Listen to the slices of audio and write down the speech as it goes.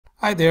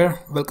Hi there,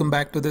 welcome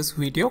back to this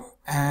video,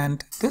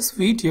 and this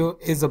video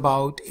is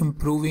about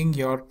improving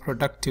your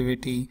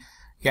productivity.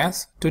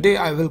 Yes, today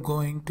I will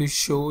going to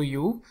show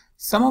you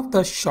some of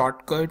the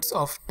shortcuts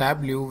of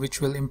Tableau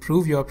which will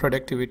improve your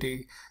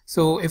productivity.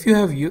 So if you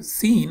have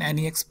seen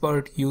any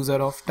expert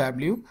user of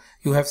Tableau,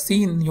 you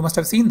must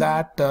have seen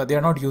that they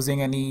are not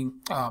using any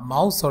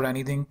mouse or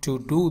anything to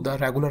do the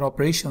regular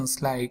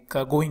operations like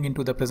going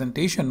into the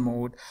presentation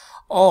mode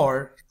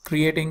or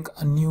creating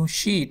a new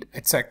sheet,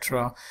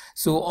 etc.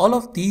 So all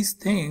of these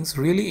things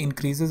really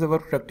increases our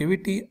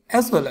productivity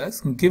as well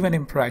as give an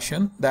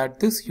impression that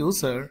this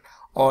user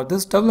or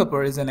this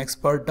developer is an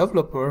expert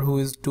developer who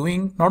is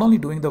not only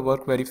doing the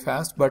work very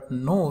fast but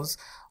knows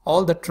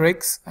all the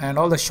tricks and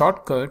all the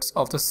shortcuts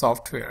of the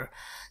software.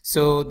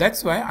 So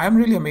that's why I'm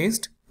really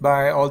amazed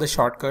by all the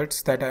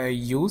shortcuts that I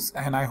use,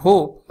 and I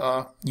hope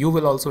you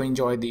will also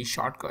enjoy these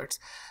shortcuts.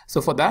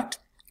 So for that,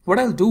 what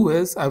I'll do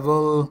is I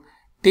will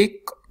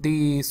take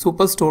the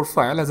Superstore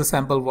file as a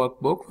sample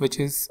workbook, which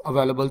is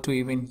available to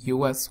even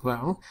you as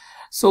well.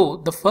 So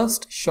the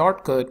first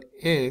shortcut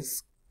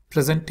is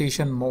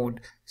presentation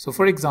mode. So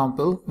for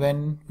example,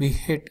 when we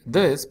hit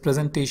this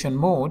presentation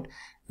mode,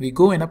 we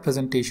go in a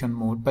presentation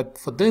mode, but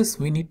for this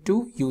we need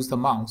to use the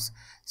mouse.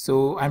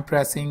 So I'm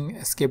pressing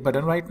escape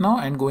button right now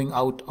and going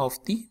out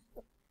of the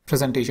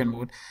presentation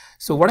mode.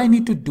 So what I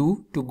need to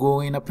do to go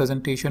in a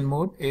presentation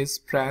mode is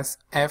press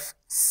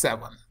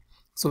F7.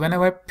 So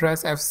whenever I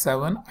press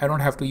F7, I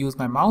don't have to use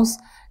my mouse,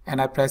 and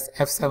I press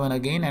F7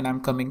 again and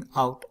I'm coming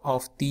out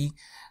of the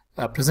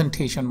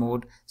presentation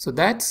mode. So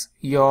that's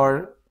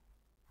your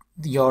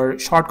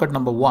shortcut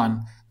number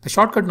one. The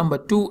shortcut number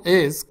two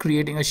is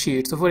creating a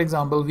sheet. So for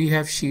example, we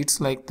have sheets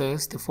like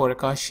this, the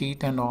forecast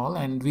sheet and all,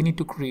 and we need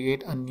to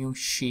create a new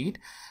sheet.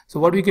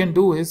 So what we can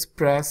do is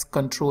press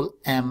Ctrl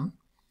M.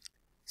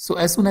 So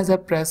as soon as I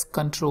press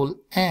Ctrl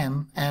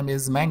M, M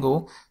is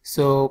mango,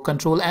 so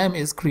Ctrl M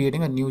is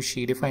creating a new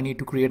sheet. If I need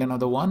to create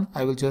another one,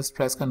 I will just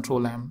press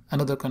Ctrl M,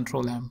 another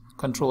Ctrl M,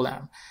 Ctrl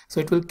M.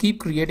 So it will keep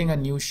creating a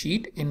new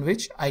sheet in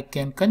which I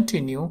can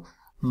continue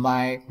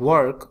my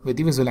work with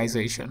the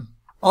visualization.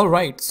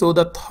 Alright, so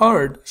the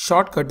third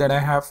shortcut that I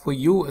have for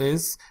you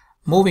is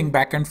moving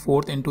back and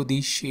forth into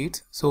these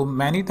sheets. So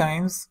many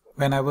times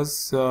when I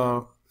was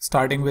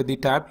starting with the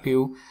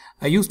Tableau,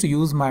 I used to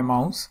use my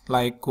mouse,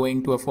 like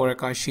going to a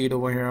forecast sheet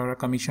over here or a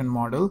commission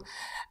model,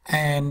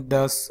 and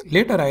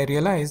later I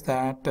realized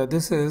that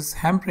this is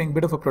hampering a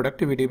bit of a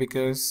productivity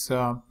because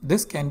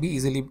this can be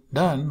easily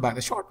done by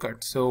the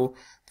shortcut. So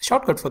the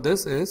shortcut for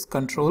this is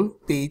Ctrl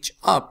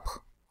PgUp,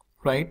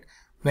 right?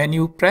 When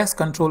you press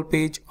Ctrl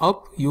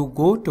PgUp, you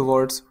go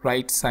towards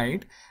right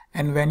side,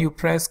 and when you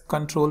press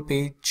when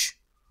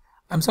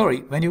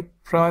you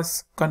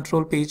press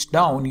Ctrl Page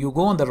down, you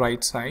go on the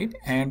right side,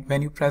 and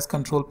when you press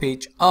Ctrl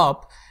Page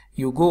up,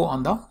 you go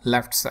on the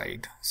left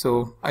side.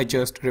 So I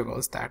just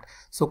reversed that.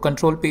 So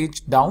Ctrl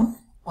Page down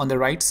on the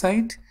right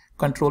side,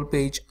 Ctrl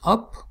Page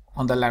up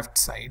on the left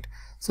side.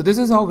 So this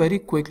is how very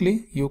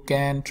quickly you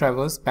can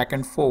traverse back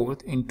and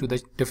forth into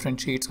the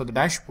different sheets or the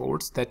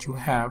dashboards that you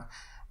have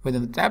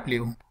within the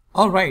Tableau.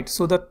 Alright,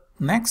 so the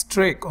next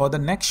trick or the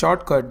next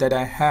shortcut that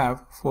I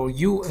have for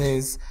you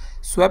is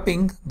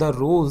swapping the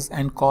rows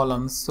and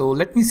columns. So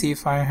let me see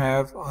if I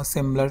have a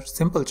similar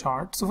simple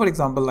chart. So for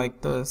example,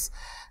 like this.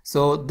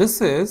 So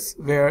this is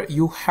where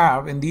you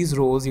have in these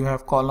rows, you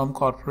have column,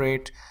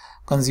 corporate,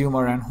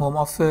 consumer and home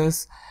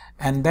office,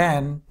 and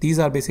then these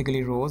are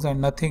basically rows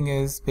and nothing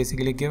is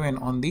basically given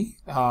on the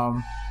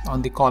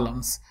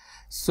columns.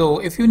 So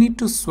if you need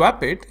to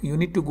swap it, you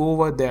need to go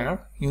over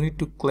there, you need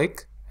to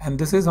click, and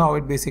this is how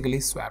it basically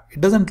swap.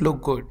 It doesn't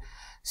look good.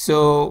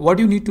 So what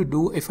you need to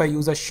do if I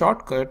use a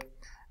shortcut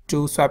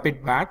to swap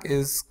it back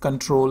is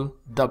Ctrl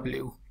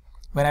W.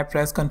 When I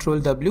press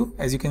Ctrl W,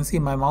 as you can see,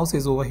 my mouse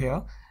is over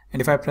here,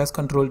 and if I press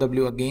Ctrl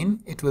W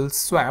again, it will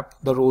swap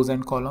the rows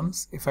and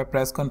columns. If I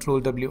press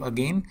Ctrl W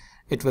again,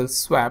 it will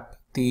swap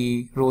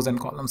the rows and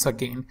columns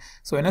again.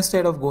 So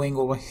instead of going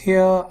over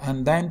here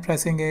and then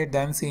pressing it,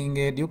 then seeing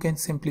it, you can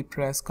simply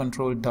press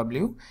Ctrl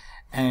W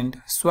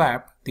and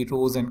swap the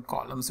rows and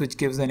columns, which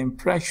gives an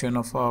impression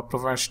of a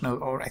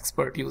professional or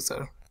expert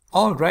user.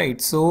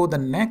 Alright, so the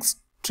next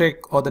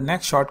trick or the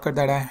next shortcut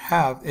that I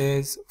have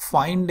is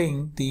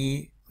finding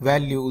the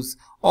values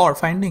or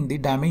finding the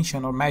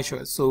dimension or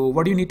measures. So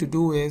what you need to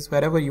do is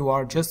wherever you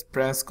are, just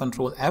press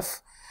Ctrl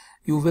F.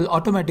 You will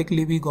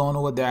automatically be gone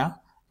over there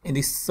in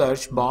the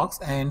search box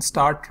and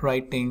start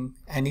writing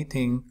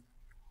anything,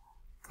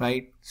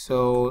 right?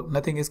 So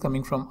nothing is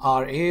coming from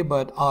RA,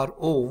 but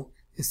RO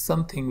is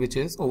something which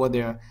is over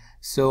there.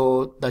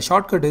 So the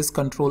shortcut is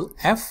Ctrl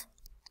F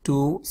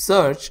to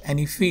search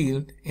any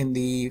field in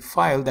the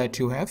file that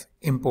you have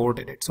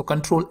imported it. So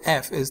Ctrl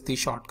F is the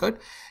shortcut.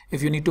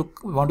 If you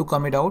want to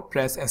come it out,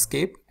 press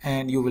escape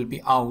and you will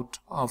be out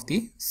of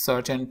the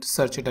search and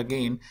search it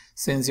again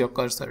since your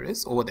cursor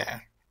is over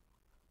there.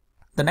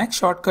 The next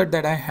shortcut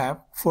that I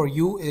have for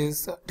you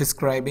is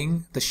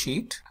describing the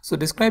sheet. So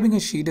describing a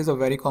sheet is a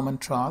very common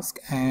task,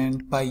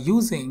 and by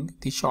using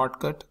the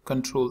shortcut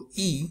Ctrl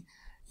E,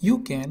 you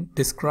can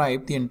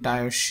describe the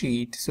entire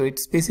sheet. So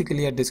it's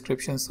basically a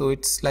description. So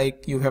it's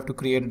like you have to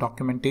create a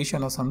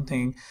documentation or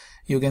something.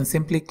 You can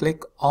simply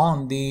click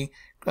on the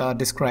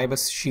describe a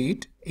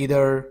sheet,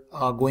 either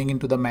going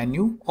into the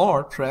menu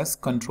or press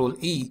Ctrl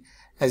E.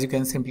 As you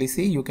can simply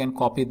see, you can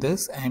copy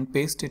this and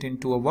paste it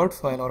into a Word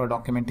file or a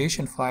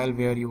documentation file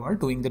where you are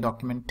doing the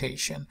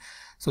documentation.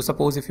 So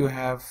suppose if you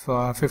have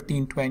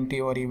 15, 20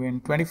 or even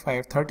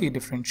 25, 30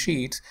 different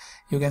sheets,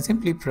 you can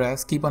simply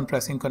keep on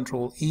pressing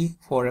Ctrl E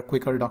for a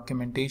quicker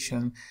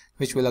documentation,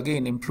 which will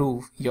again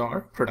improve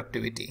your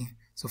productivity.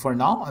 So for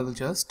now, I will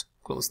just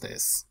close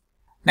this.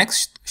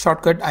 Next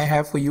shortcut I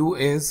have for you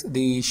is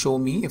the show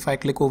me. If I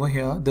click over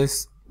here,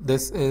 this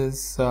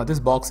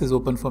box is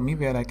open for me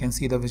where I can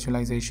see the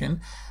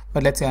visualization.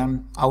 But let's say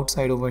I'm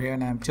outside over here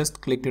and I've just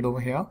clicked it over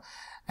here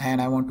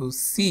and I want to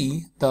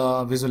see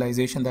the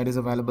visualization that is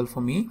available for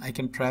me. I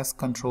can press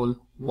Ctrl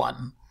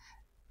 1.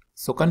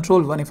 So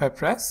Ctrl 1 if I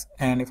press,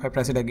 and if I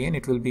press it again,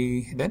 it will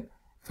be hidden.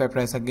 If I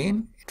press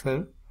again, it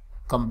will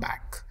come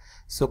back.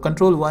 So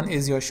Ctrl 1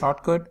 is your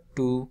shortcut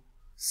to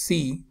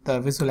see the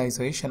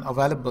visualization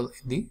available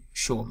in the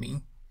show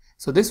me.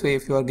 So this way,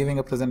 if you are giving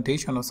a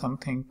presentation or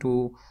something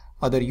to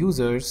other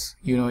users,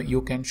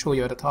 you can show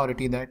your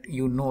authority that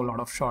you know a lot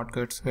of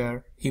shortcuts,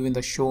 where even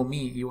the show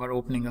me you are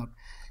opening up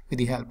with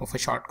the help of a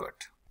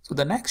shortcut. So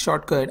the next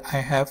shortcut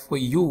I have for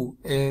you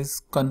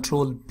is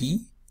Ctrl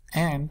B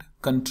and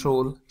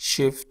Ctrl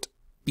Shift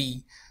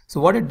B.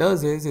 So what it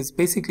does is it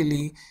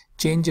basically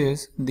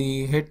changes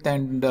the height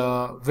and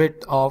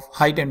width of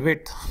height and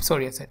width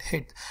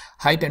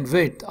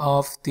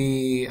of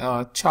the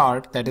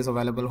chart that is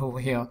available over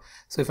here.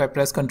 So if I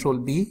press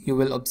Ctrl B, you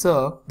will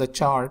observe the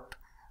chart,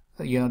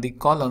 the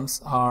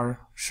columns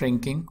are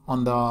shrinking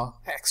on the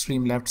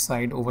extreme left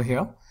side over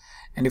here.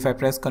 And if I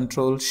press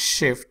Ctrl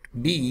Shift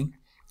B,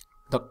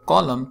 the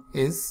column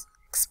is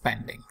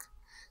expanding.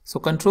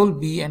 So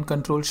Ctrl B and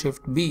Ctrl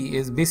Shift B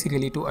is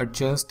basically to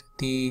adjust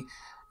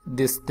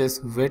this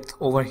width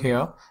over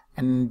here.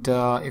 And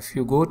if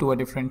you go to a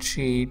different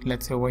sheet,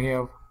 let's say over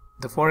here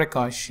the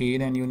forecast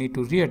sheet, and you need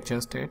to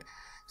readjust it.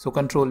 So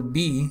Ctrl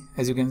B,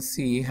 as you can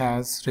see,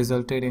 has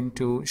resulted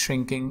into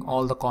shrinking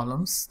all the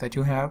columns that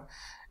you have.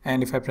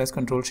 And if I press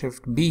Ctrl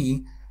Shift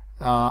B,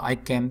 I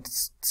can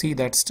see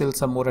that still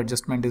some more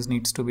adjustment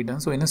needs to be done.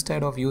 So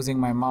instead of using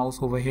my mouse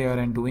over here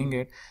and doing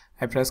it,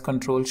 I press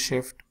Ctrl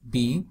Shift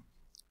B.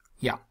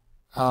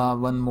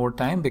 One more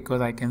time,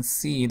 because I can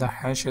see the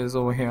hashes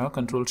over here.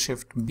 Ctrl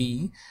Shift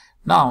B.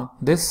 Now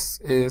this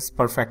is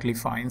perfectly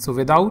fine. So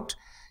without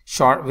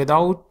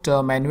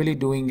manually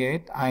doing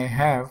it, I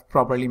have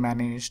properly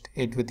managed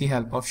it with the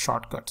help of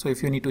shortcut. So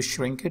if you need to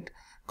shrink it,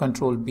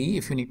 Ctrl B.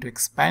 If you need to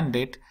expand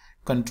it,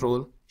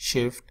 Ctrl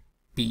Shift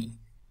B.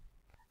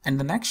 And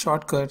the next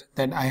shortcut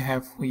that I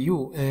have for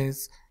you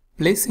is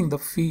placing the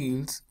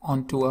fields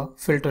onto a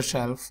filter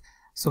shelf.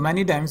 So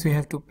many times we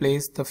have to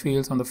place the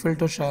fields on the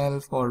filter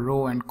shelf or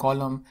row and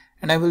column,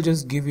 and I will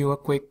just give you a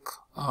quick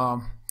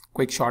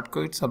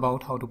shortcuts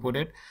about how to put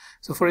it.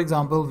 So for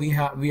example, we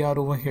are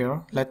over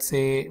here. Let's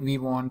say we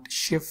want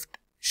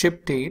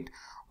ship date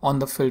on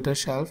the filter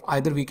shelf.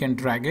 Either we can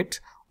drag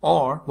it,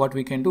 or what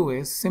we can do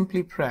is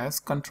simply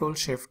press Alt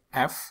Shift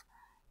F,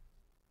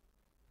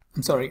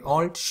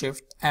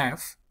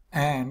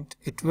 and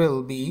it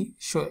will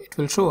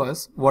show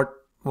us what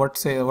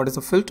is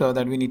the filter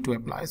that we need to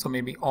apply. So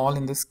maybe all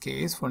in this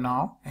case for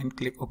now, and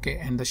click OK,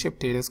 and the ship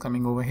date is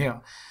coming over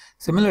here.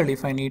 Similarly,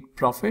 if I need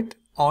profit,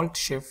 Alt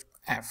Shift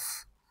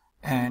F,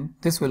 and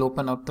this will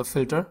open up the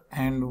filter,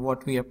 and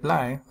what we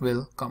apply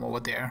will come over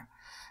there.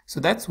 So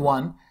that's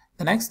one.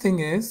 The next thing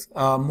is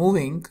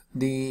moving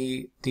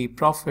the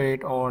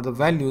profit or the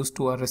values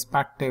to a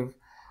respective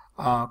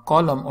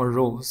column or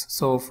rows.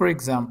 So for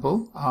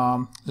example,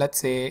 let's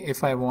say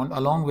if I want,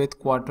 along with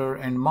quarter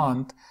and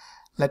month,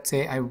 let's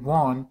say I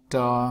want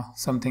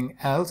something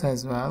else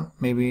as well.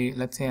 Maybe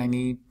let's say I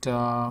need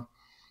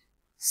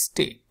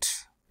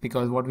state,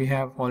 because what we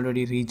have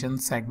already region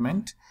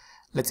segment.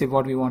 Let's say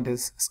what we want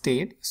is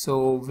state.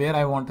 So where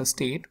I want a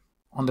state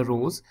on the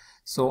rows,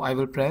 so I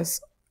will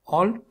press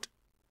Alt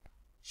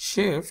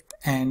Shift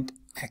and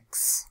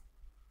X.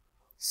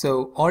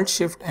 So Alt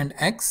Shift and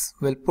X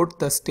will put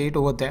the state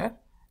over there,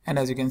 and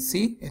as you can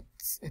see,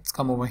 it's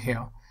come over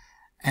here.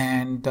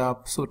 And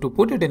so to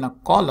put it in a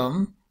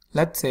column,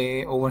 let's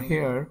say over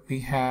here we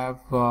have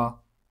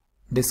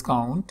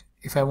discount.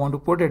 If I want to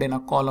put it in a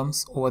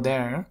columns over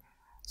there,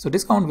 so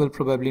discount will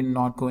probably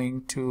not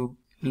going to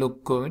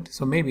look good.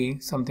 So maybe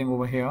something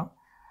over here,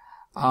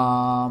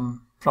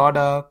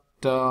 product,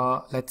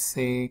 let's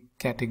say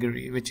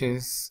category, which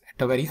is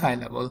at a very high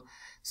level.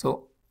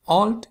 So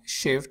Alt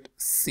Shift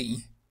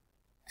C,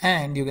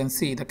 and you can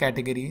see the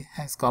category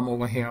has come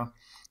over here.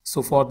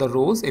 So for the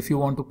rows, if you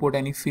want to put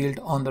any field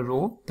on the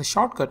row, the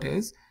shortcut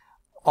is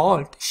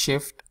Alt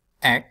Shift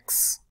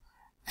X,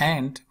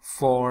 and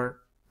for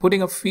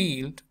putting a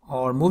field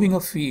or moving a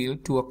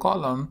field to a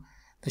column,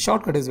 the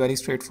shortcut is very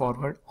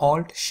straightforward,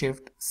 Alt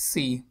Shift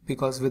C,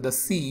 because with the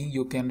C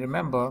you can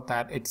remember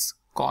that it's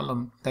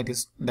column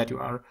that you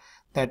are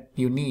that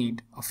you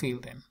need a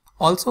field in.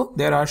 Also,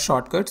 there are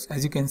shortcuts,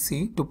 as you can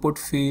see, to put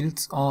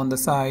fields on the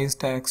size,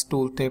 text,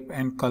 tooltip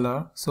and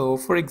color. So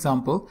for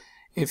example,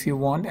 if you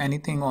want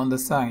anything on the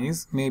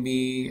size,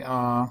 maybe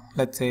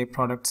let's say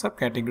product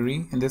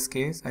subcategory, in this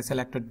case I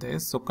selected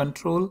this, so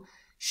Ctrl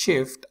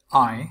Shift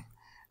I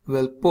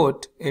will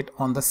put it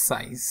on the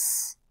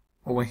size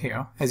over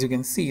here. As you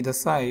can see, the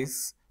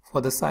size,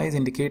 for the size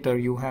indicator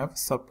you have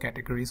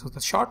subcategory. So the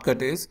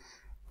shortcut is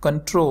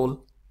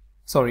Alt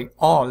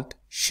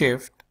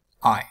Shift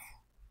I.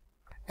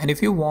 And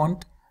if you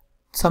want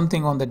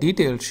something on the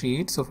detail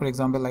sheet, so for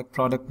example like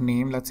product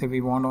name, let's say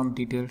we want on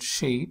detail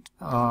sheet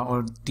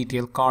or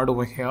detail card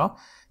over here,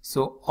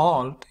 so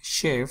Alt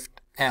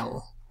Shift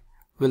L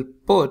will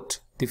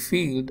put the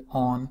field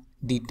on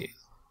detail.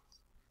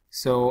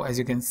 So as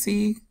you can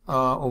see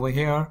over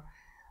here,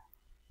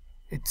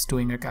 it's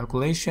doing a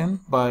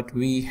calculation, but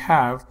we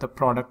have the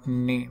product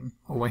name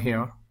over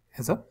here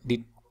as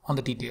on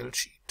the detail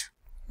sheet.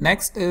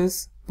 Next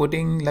is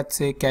putting, let's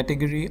say,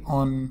 category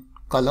on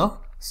color.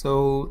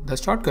 So the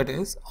shortcut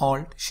is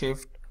Alt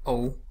Shift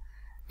O.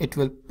 It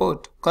will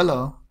put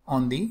color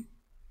on the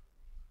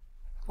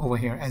over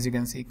here, as you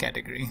can see,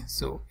 category.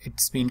 So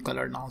it's been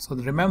colored now. So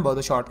remember,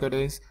 the shortcut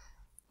is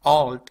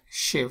Alt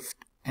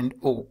Shift and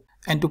O.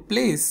 And to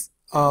place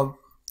a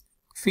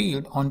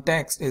field on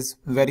text is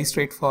very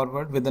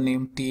straightforward with the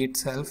name T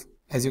itself.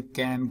 As you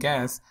can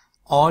guess,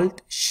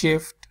 Alt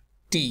Shift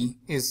T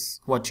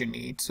is what you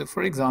need. So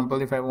for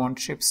example, if I want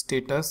ship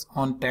status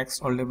on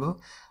text or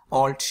label,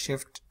 Alt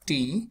Shift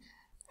T,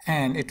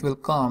 and it will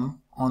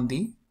come on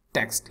the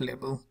text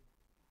label.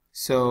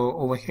 So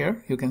over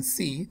here you can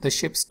see the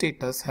ship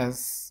status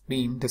has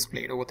been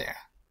displayed over there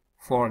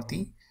for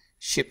the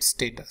ship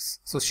status.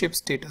 So ship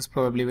status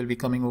probably will be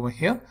coming over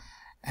here,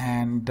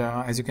 and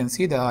as you can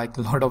see, there are like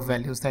a lot of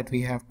values that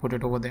we have put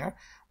it over there,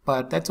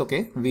 but that's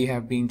okay. We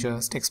have been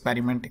just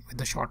experimenting with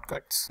the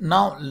shortcuts.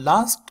 Now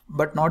last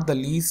but not the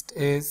least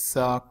is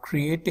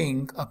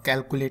creating a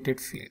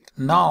calculated field.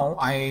 Now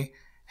I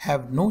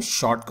have no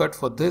shortcut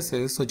for this,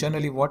 so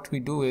generally what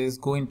we do is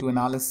go into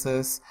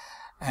analysis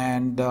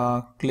and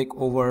click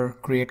over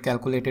create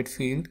calculated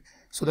field.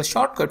 So the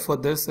shortcut for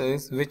this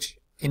is, which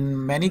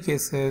in many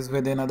cases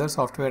within other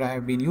software I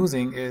have been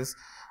using, is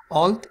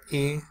Alt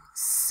A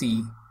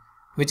C,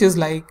 which is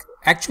like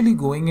actually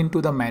going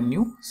into the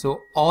menu. So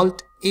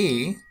Alt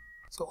A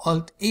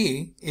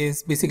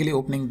is basically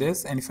opening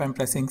this, and if I'm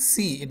pressing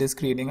C, it is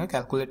creating a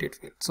calculated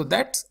field. So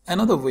that's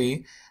another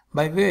way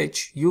by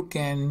which you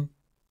can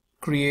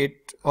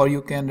create, or you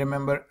can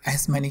remember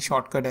as many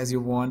shortcuts as you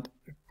want.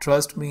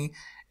 Trust me,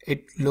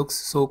 it looks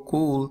so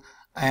cool,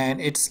 and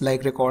it's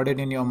like recorded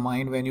in your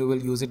mind when you will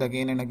use it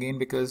again and again,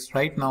 because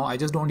right now I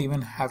just don't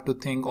even have to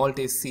think Alt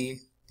A C,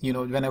 you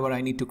know, whenever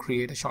I need to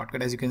create a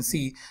shortcut. As you can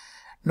see,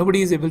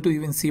 nobody is able to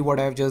even see what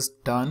I've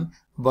just done,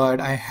 but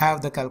I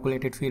have the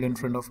calculated field in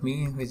front of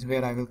me, which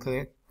where I will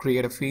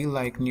create a field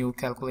like new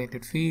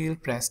calculated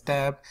field, press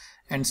tab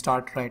and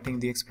start writing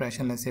the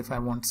expression. Let's say if I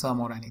want sum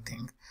or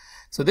anything.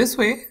 So this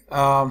way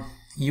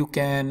you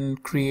can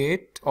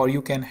create, or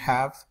you can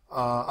have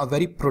a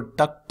very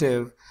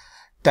productive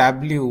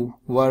Tableau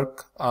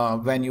work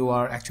when you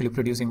are actually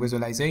producing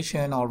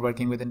visualization or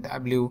working within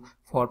Tableau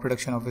for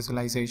production of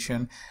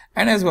visualization.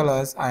 And as well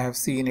as I have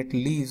seen, it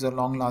leaves a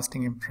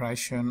long-lasting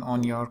impression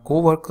on your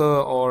coworker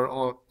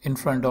or in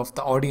front of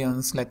the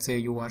audience. Let's say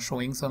you are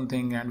showing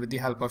something, and with the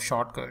help of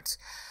shortcuts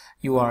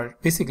you are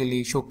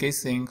basically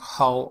showcasing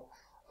how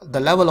the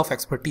level of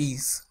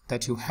expertise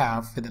that you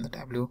have within the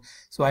Tableau.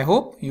 So I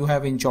hope you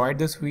have enjoyed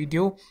this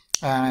video,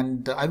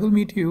 and I will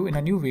meet you in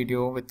a new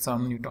video with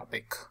some new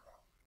topic.